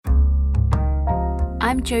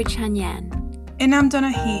I'm Jo Chanyan. And I'm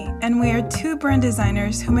Donna He, and we are two brand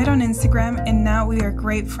designers who met on Instagram, and now we are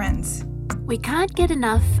great friends. We can't get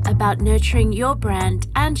enough about nurturing your brand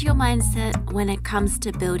and your mindset when it comes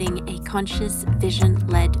to building a conscious,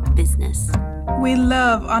 vision-led business. We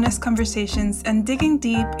love honest conversations and digging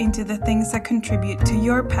deep into the things that contribute to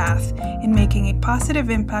your path in making a positive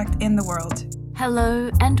impact in the world.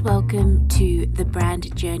 Hello and welcome to the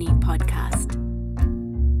Brand Journey podcast.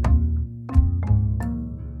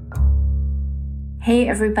 Hey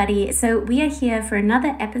everybody, so we are here for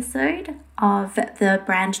another episode of the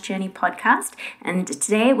Brand Journey podcast, and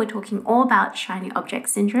today we're talking all about shiny object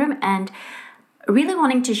syndrome and really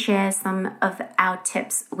wanting to share some of our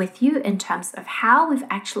tips with you in terms of how we've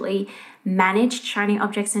actually managed shiny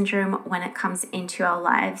object syndrome when it comes into our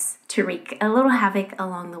lives to wreak a little havoc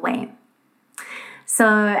along the way.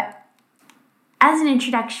 So as an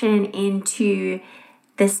introduction into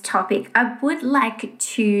this topic, I would like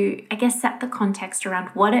to, set the context around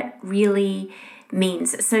what it really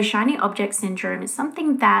means. So shiny object syndrome is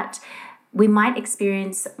something that we might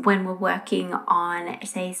experience when we're working on,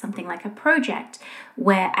 say, something like a project,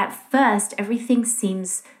 where at first everything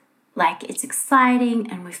seems like it's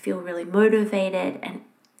exciting and we feel really motivated, and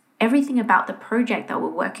everything about the project that we're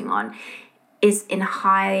working on is in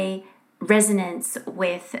high resonance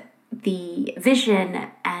with the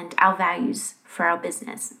vision and our values for our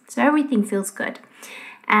business. So everything feels good.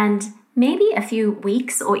 And maybe a few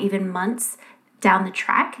weeks or even months down the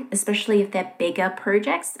track, especially if they're bigger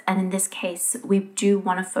projects, and in this case, we do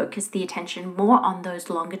want to focus the attention more on those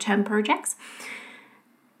longer term projects,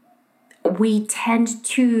 we tend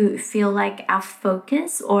to feel like our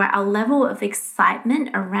focus or our level of excitement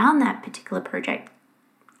around that particular project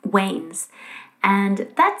wanes. And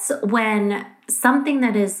that's when something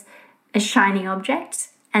that is a shiny object,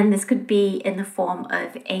 and this could be in the form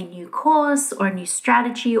of a new course or a new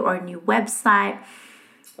strategy or a new website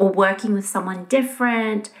or working with someone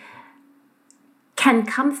different, can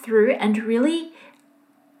come through and really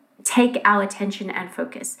take our attention and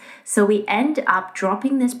focus. So we end up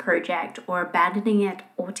dropping this project or abandoning it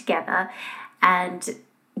altogether and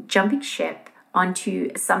jumping ship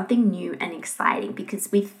onto something new and exciting,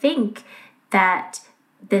 because we think that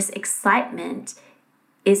this excitement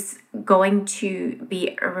is going to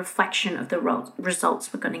be a reflection of the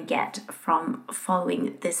results we're going to get from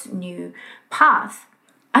following this new path.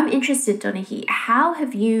 I'm interested, Donna, how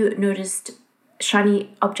have you noticed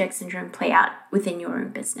shiny object syndrome play out within your own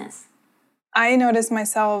business? I notice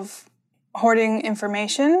myself hoarding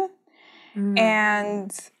information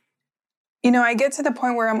and, I get to the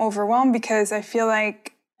point where I'm overwhelmed because I feel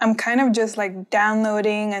like I'm kind of just like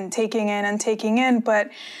downloading and taking in, but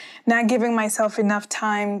not giving myself enough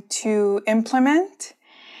time to implement.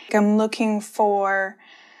 I'm looking for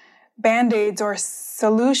band-aids or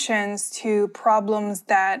solutions to problems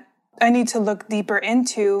that I need to look deeper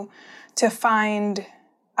into to find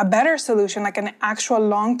a better solution, like an actual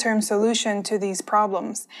long-term solution to these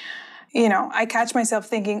problems. I catch myself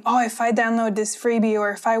thinking, if I download this freebie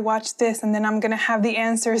or if I watch this, and then I'm going to have the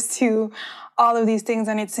answers to all of these things,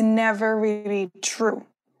 and it's never really true.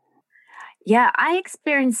 Yeah, I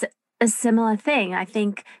experience a similar thing. I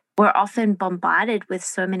think we're often bombarded with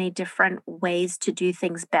so many different ways to do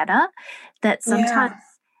things better that sometimes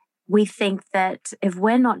we think that if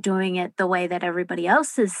we're not doing it the way that everybody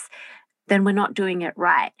else is, then we're not doing it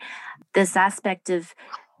right. This aspect of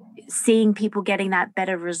seeing people getting that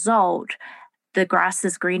better result, the grass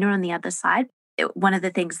is greener on the other side. One of the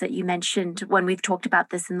things that you mentioned when we've talked about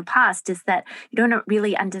this in the past is that you don't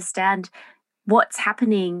really understand what's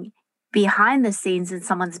happening behind the scenes in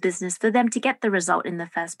someone's business for them to get the result in the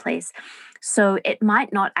first place. So it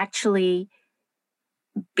might not actually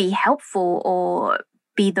be helpful or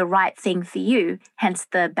be the right thing for you, hence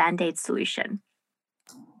the Band-Aid solution.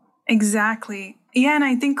 Exactly. Yeah, and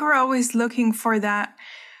I think we're always looking for that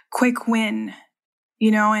quick win,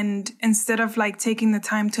 and instead of like taking the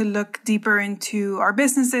time to look deeper into our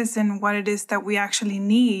businesses and what it is that we actually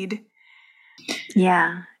need.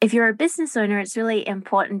 Yeah. If you're a business owner, it's really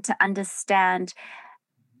important to understand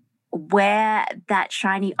where that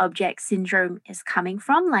shiny object syndrome is coming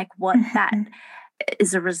from, like what that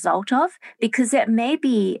is a result of, because it may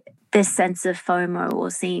be this sense of FOMO or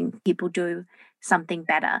seeing people do something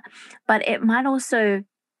better, but it might also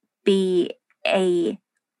be a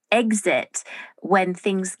exit when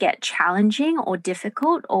things get challenging or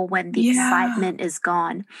difficult, or when the excitement is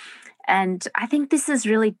gone. And I think this is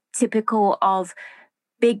really typical of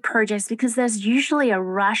big projects, because there's usually a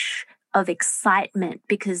rush of excitement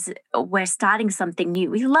because we're starting something new.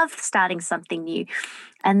 We love starting something new.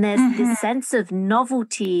 And there's this sense of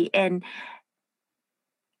novelty and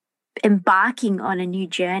embarking on a new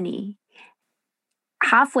journey,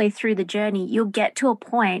 halfway through the journey, you'll get to a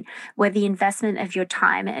point where the investment of your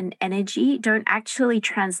time and energy don't actually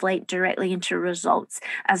translate directly into results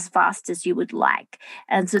as fast as you would like.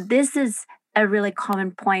 And so this is a really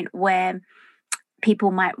common point where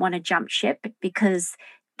people might want to jump ship because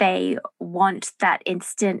they want that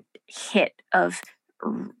instant hit of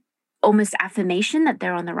almost affirmation that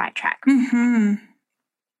they're on the right track. Mm-hmm.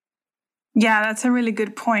 Yeah, that's a really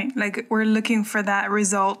good point. Like, we're looking for that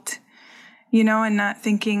result, and not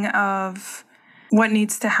thinking of what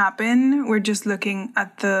needs to happen. We're just looking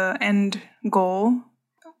at the end goal.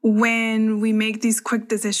 When we make these quick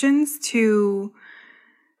decisions to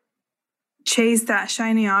chase that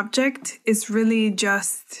shiny object, it's really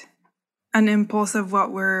just an impulse of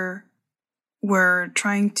what we're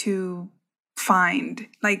trying to find,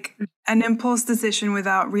 like an impulse decision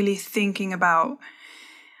without really thinking about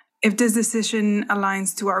if this decision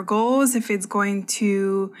aligns to our goals, if it's going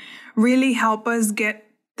to really help us get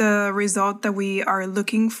the result that we are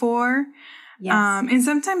looking for. Yes. And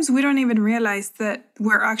sometimes we don't even realize that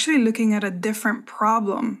we're actually looking at a different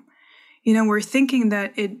problem. We're thinking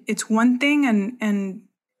that it's one thing and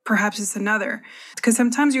perhaps it's another. Because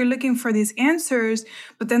sometimes you're looking for these answers,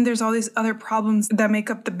 but then there's all these other problems that make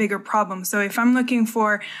up the bigger problem. So if I'm looking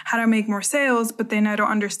for how to make more sales, but then I don't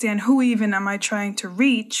understand who even am I trying to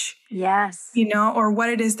reach, yes, or what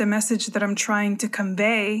it is the message that I'm trying to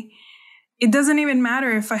convey, it doesn't even matter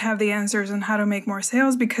if I have the answers on how to make more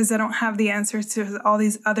sales because I don't have the answers to all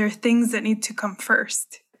these other things that need to come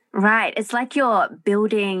first. Right. It's like you're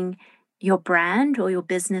building your brand or your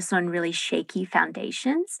business on really shaky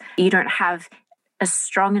foundations. You don't have a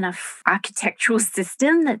strong enough architectural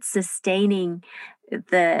system that's sustaining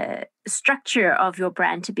the structure of your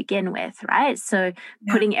brand to begin with, right? So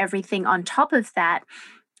putting everything on top of that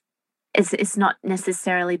is not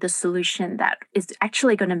necessarily the solution that is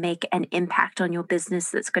actually going to make an impact on your business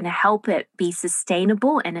that's going to help it be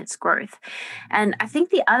sustainable in its growth. And I think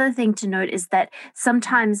the other thing to note is that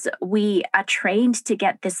sometimes we are trained to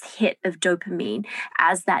get this hit of dopamine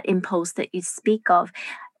as that impulse that you speak of.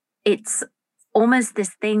 It's almost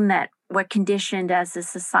this thing that we're conditioned as a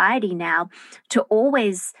society now to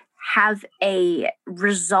always have a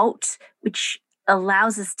result which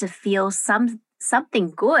allows us to feel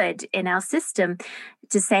something good in our system,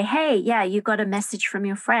 to say, hey, yeah, you got a message from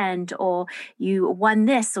your friend, or you won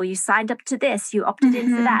this, or you signed up to this, you opted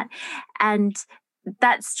in for that. And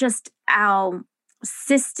that's just our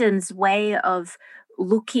system's way of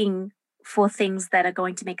looking for things that are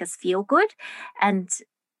going to make us feel good and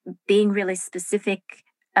being really specific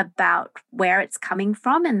about where it's coming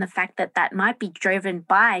from and the fact that that might be driven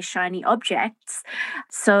by shiny objects.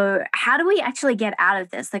 So how do we actually get out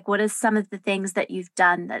of this? Like, what are some of the things that you've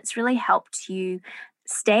done that's really helped you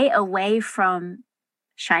stay away from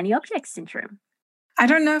shiny object syndrome? I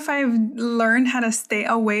don't know if I've learned how to stay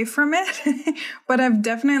away from it, but I've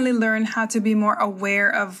definitely learned how to be more aware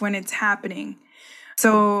of when it's happening.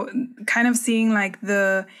 So kind of seeing like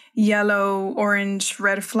the yellow, orange,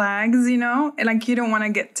 red flags, like you don't want to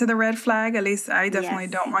get to the red flag. At least I definitely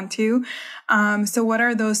don't want to. So what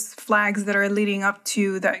are those flags that are leading up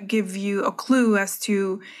to that give you a clue as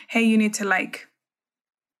to, hey, you need to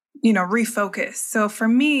refocus. So for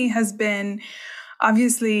me has been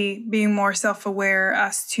obviously being more self-aware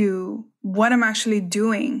as to what I'm actually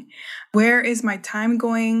doing. Where is my time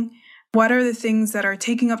going? What are the things that are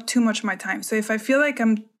taking up too much of my time? So if I feel like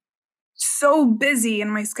I'm so busy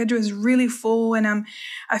and my schedule is really full and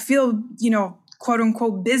I feel, quote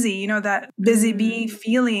unquote busy, that busy bee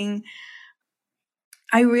feeling,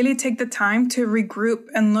 I really take the time to regroup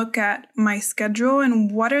and look at my schedule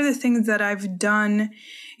and what are the things that I've done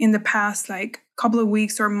in the past, like couple of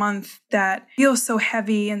weeks or month that feel so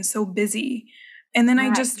heavy and so busy. And then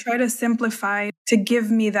I just try to simplify to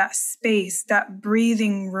give me that space, that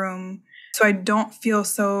breathing room, so I don't feel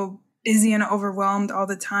so busy and overwhelmed all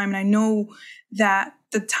the time. And I know that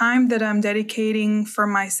the time that I'm dedicating for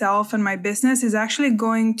myself and my business is actually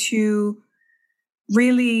going to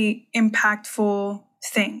really impactful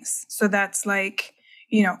things. So that's like,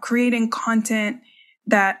 creating content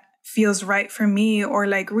that feels right for me, or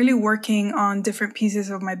like really working on different pieces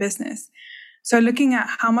of my business. So looking at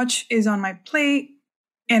how much is on my plate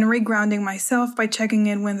and regrounding myself by checking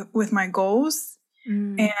in with my goals.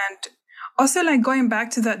 And also like going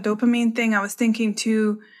back to that dopamine thing, I was thinking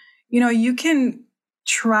too, you can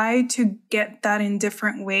try to get that in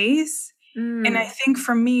different ways. And I think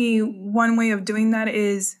for me, one way of doing that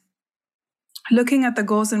is looking at the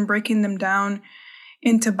goals and breaking them down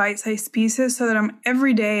into bite-sized pieces so that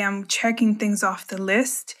every day I'm checking things off the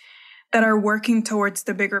list that are working towards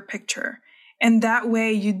the bigger picture. And that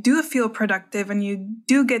way you do feel productive and you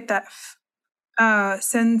do get that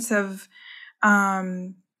sense of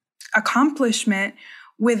accomplishment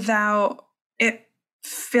without it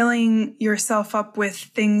filling yourself up with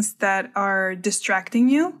things that are distracting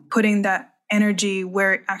you, putting that energy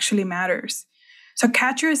where it actually matters. So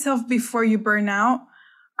catch yourself before you burn out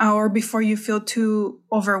or before you feel too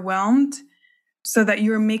overwhelmed, so that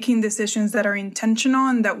you're making decisions that are intentional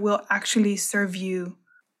and that will actually serve you.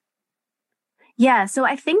 Yeah, so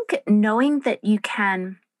I think knowing that you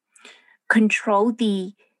can control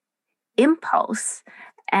the impulse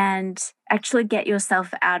and actually get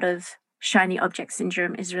yourself out of shiny object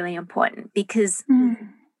syndrome is really important, because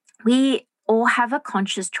we all have a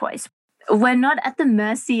conscious choice. We're not at the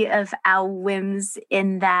mercy of our whims,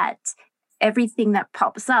 in that everything that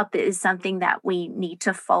pops up is something that we need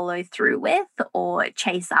to follow through with or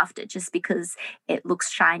chase after just because it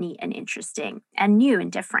looks shiny and interesting and new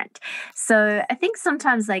and different. So I think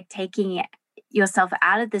sometimes like taking yourself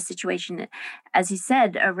out of the situation, as you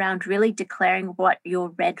said, around really declaring what your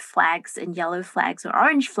red flags and yellow flags or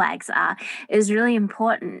orange flags are, is really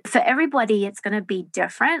important. For everybody, it's going to be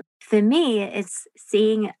different. For me, it's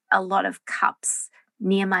seeing a lot of cups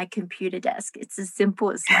near my computer desk. It's as simple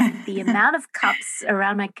as like the amount of cups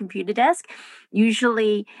around my computer desk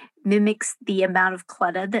usually mimics the amount of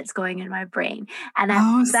clutter that's going in my brain. And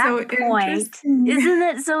at that point, isn't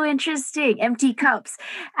it so interesting? Empty cups.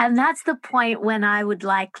 And that's the point when I would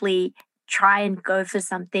likely try and go for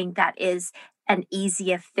something that is an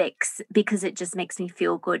easier fix, because it just makes me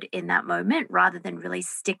feel good in that moment rather than really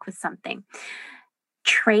stick with something.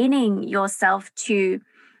 Training yourself to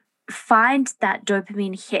find that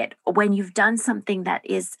dopamine hit when you've done something that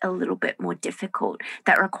is a little bit more difficult,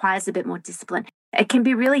 that requires a bit more discipline. It can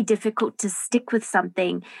be really difficult to stick with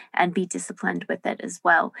something and be disciplined with it as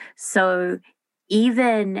well. So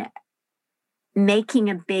even making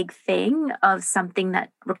a big thing of something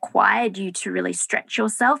that required you to really stretch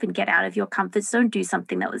yourself and get out of your comfort zone, do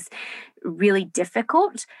something that was really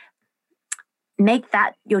difficult, make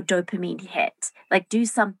that your dopamine hit. Like do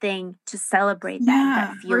something to celebrate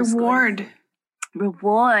that feels good.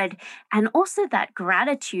 Reward. And also that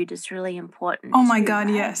gratitude is really important. Oh my God,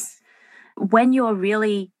 right? Yes. When you're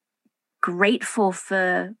really grateful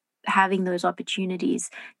for having those opportunities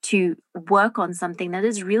to work on something that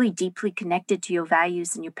is really deeply connected to your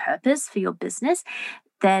values and your purpose for your business,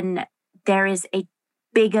 then there is a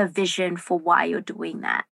bigger vision for why you're doing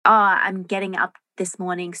that. I'm getting up this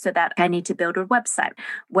morning so that I need to build a website.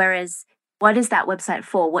 Whereas, what is that website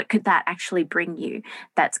for? What could that actually bring you?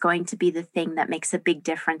 That's going to be the thing that makes a big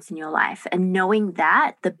difference in your life. And knowing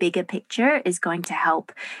that, the bigger picture is going to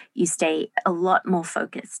help you stay a lot more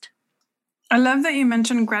focused. I love that you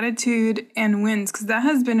mentioned gratitude and wins, because that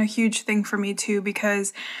has been a huge thing for me too,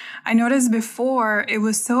 because I noticed before it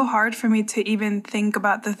was so hard for me to even think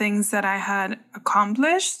about the things that I had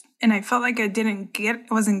accomplished. And I felt like I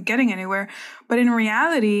wasn't getting anywhere. But in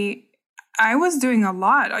reality, I was doing a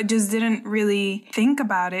lot. I just didn't really think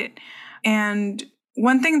about it. And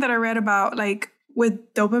one thing that I read about, like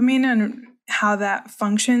with dopamine and how that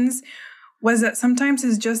functions, was that sometimes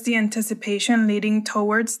it's just the anticipation leading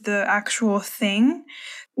towards the actual thing.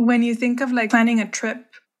 When you think of like planning a trip,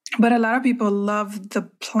 but a lot of people love the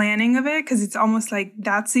planning of it because it's almost like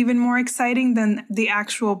that's even more exciting than the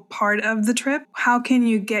actual part of the trip. How can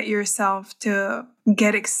you get yourself to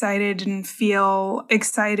get excited and feel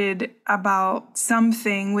excited about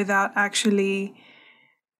something without actually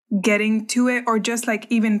getting to it, or just like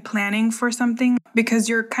even planning for something? Because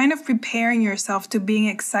you're kind of preparing yourself to being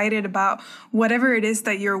excited about whatever it is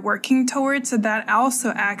that you're working towards. So that also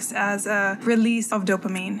acts as a release of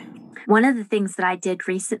dopamine. One of the things that I did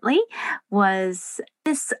recently was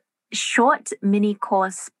this short mini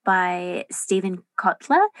course by Stephen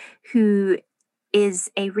Kotler, who is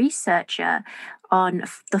a researcher on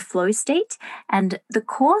the flow state. And the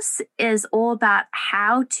course is all about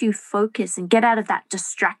how to focus and get out of that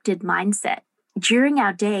distracted mindset. During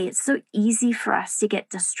our day, it's so easy for us to get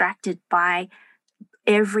distracted by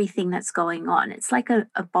everything that's going on. It's like a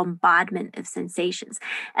bombardment of sensations.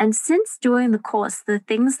 And since doing the course, the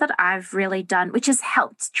things that I've really done, which has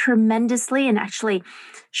helped tremendously in actually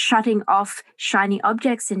shutting off shiny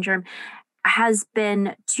object syndrome, has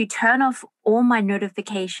been to turn off all my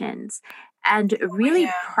notifications and really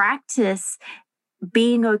practice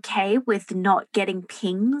being okay with not getting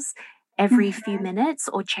pings every few minutes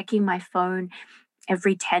or checking my phone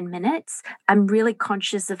every 10 minutes. I'm really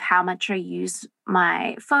conscious of how much I use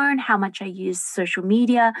my phone, how much I use social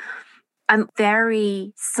media. I'm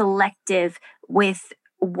very selective with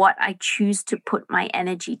what I choose to put my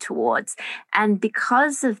energy towards. And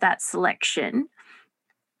because of that selection,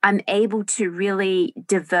 I'm able to really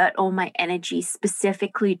divert all my energy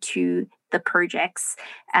specifically to the projects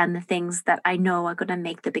and the things that I know are going to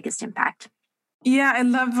make the biggest impact. Yeah, I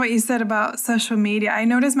love what you said about social media. I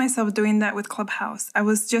noticed myself doing that with Clubhouse. I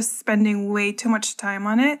was just spending way too much time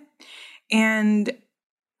on it. And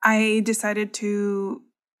I decided to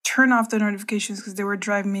turn off the notifications because they were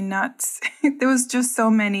driving me nuts. There was just so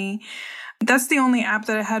many. That's the only app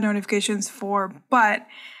that I had notifications for. But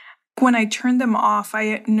when I turned them off,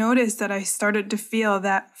 I noticed that I started to feel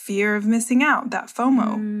that fear of missing out, that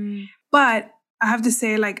FOMO. But I have to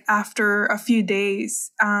say, like, after a few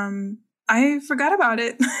days, I forgot about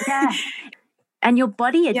it. Yeah. And your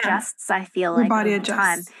body adjusts, I feel like, over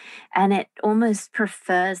time. And it almost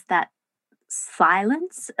prefers that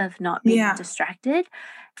silence of not being distracted.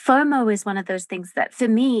 FOMO is one of those things that for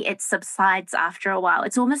me, it subsides after a while.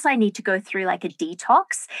 It's almost like I need to go through like a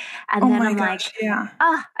detox. And then I'm like,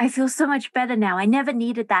 I feel so much better now. I never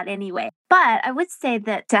needed that anyway. But I would say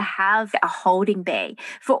that to have a holding bay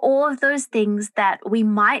for all of those things that we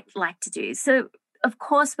might like to do. So of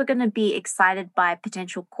course, we're going to be excited by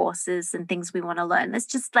potential courses and things we want to learn. That's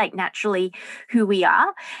just like naturally who we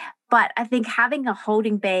are. But I think having a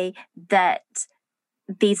holding bay that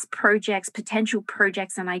these projects, potential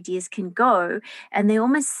projects and ideas can go, and they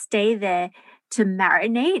almost stay there to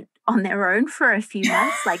marinate on their own for a few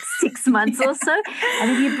months, like 6 months or so.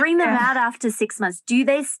 And if you bring them out after 6 months, do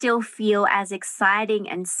they still feel as exciting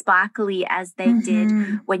and sparkly as they did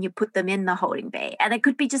when you put them in the holding bay? And it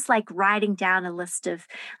could be just like writing down a list of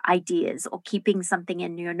ideas or keeping something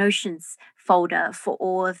in your Notions folder for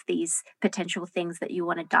all of these potential things that you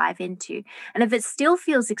want to dive into. And if it still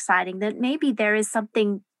feels exciting, then maybe there is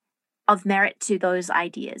something of merit to those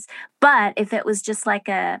ideas. But if it was just like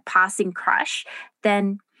a passing crush,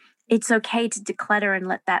 then it's okay to declutter and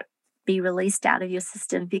let that be released out of your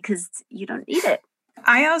system because you don't need it.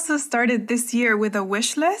 I also started this year with a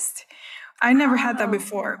wish list. I never had that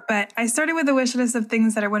before, but I started with a wish list of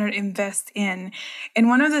things that I wanted to invest in. And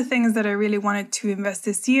one of the things that I really wanted to invest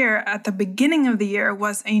this year at the beginning of the year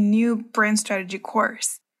was a new brand strategy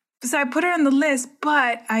course. So I put it on the list,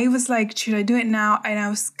 but I was like, should I do it now? And I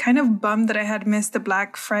was kind of bummed that I had missed the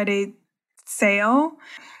Black Friday sale.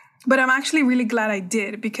 But I'm actually really glad I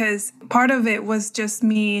did because part of it was just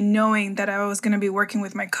me knowing that I was going to be working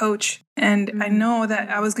with my coach. And I know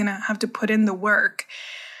that I was going to have to put in the work.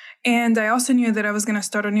 And I also knew that I was going to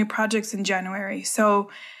start on new projects in January.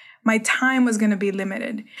 So my time was going to be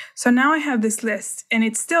limited. So now I have this list and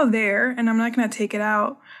it's still there and I'm not going to take it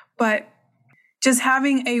out. But just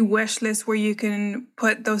having a wish list where you can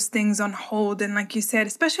put those things on hold. And like you said,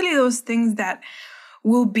 especially those things that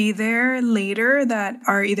will be there later that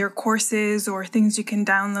are either courses or things you can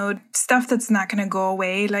download, stuff that's not going to go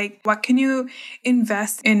away. Like what can you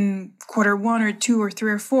invest in quarter 1 or 2 or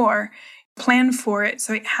 3 or 4? Plan for it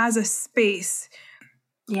so it has a space.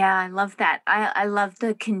 Yeah, I love that. I love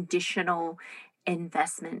the conditional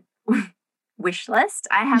investment wish list.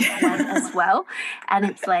 I have one as well. And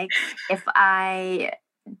it's like, if I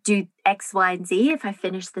do X, Y, and Z, if I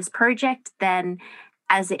finish this project, then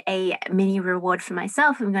as a mini reward for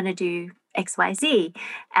myself, I'm going to do X, Y, Z.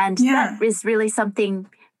 And that is really something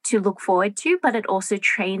to look forward to, but it also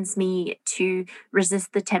trains me to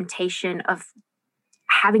resist the temptation of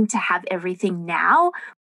having to have everything now.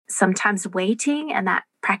 Sometimes waiting and that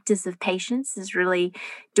practice of patience is really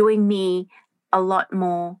doing me a lot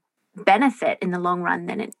more benefit in the long run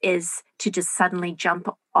than it is to just suddenly jump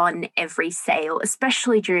on every sale,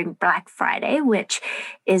 especially during Black Friday, which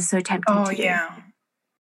is so tempting to do.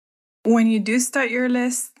 When you do start your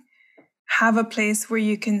list, have a place where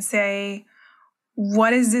you can say,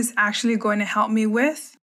 what is this actually going to help me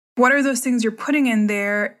with? What are those things you're putting in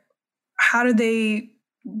there? How do they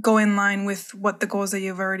go in line with what the goals that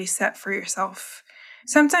you've already set for yourself?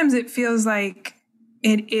 Sometimes it feels like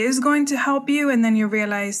it is going to help you, and then you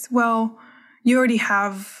realize, well, you already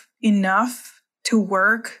have enough to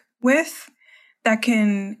work with that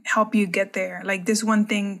can help you get there. Like this one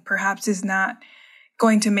thing perhaps is not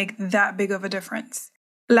going to make that big of a difference.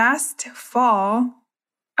 Last fall,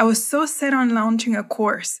 I was so set on launching a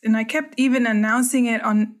course, and I kept even announcing it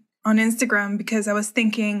on Instagram because I was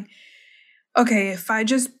thinking, okay, if I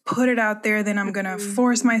just put it out there, then I'm going to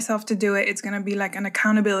force myself to do it. It's going to be like an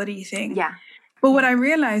accountability thing. Yeah. But what I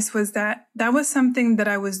realized was that that was something that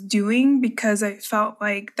I was doing because I felt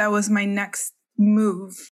like that was my next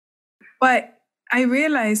move. But I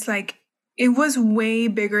realized like it was way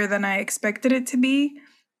bigger than I expected it to be.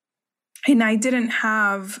 And I didn't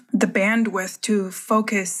have the bandwidth to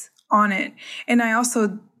focus on it. And I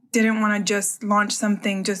also didn't want to just launch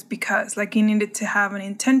something just because. Like, you needed to have an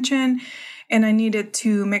intention, and I needed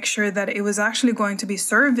to make sure that it was actually going to be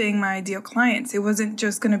serving my ideal clients. It wasn't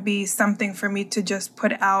just going to be something for me to just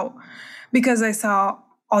put out because I saw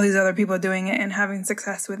all these other people doing it and having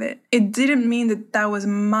success with it. It didn't mean that that was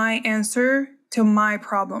my answer to my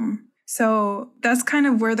problem. So that's kind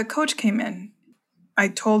of where the coach came in. I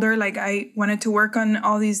told her, like, I wanted to work on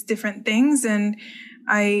all these different things, and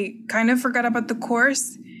I kind of forgot about the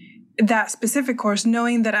course, that specific course,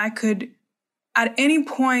 knowing that I could, at any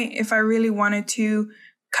point, if I really wanted to,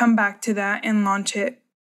 come back to that and launch it.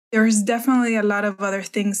 There's definitely a lot of other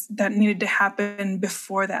things that needed to happen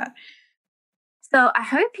before that. So I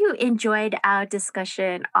hope you enjoyed our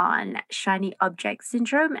discussion on shiny object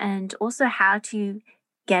syndrome and also how to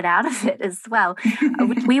get out of it as well.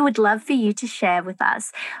 We would love for you to share with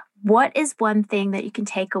us, what is one thing that you can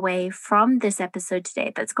take away from this episode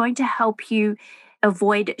today that's going to help you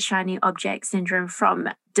avoid shiny object syndrome from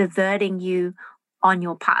diverting you on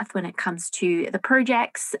your path when it comes to the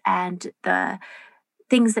projects and the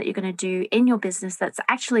things that you're going to do in your business that's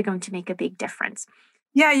actually going to make a big difference?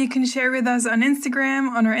 Yeah, you can share with us on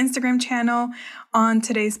Instagram, on our Instagram channel, on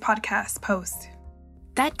today's podcast post.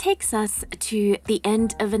 That takes us to the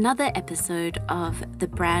end of another episode of the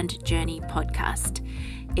Brand Journey podcast.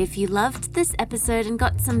 If you loved this episode and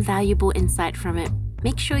got some valuable insight from it,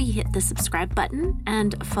 make sure you hit the subscribe button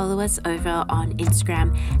and follow us over on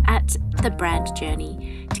Instagram at The Brand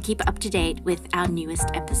Journey to keep up to date with our newest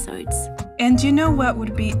episodes. And you know what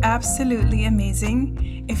would be absolutely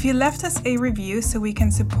amazing? If you left us a review so we can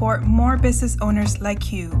support more business owners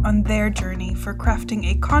like you on their journey for crafting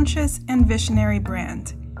a conscious and visionary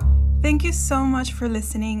brand. Thank you so much for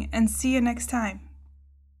listening, and see you next time.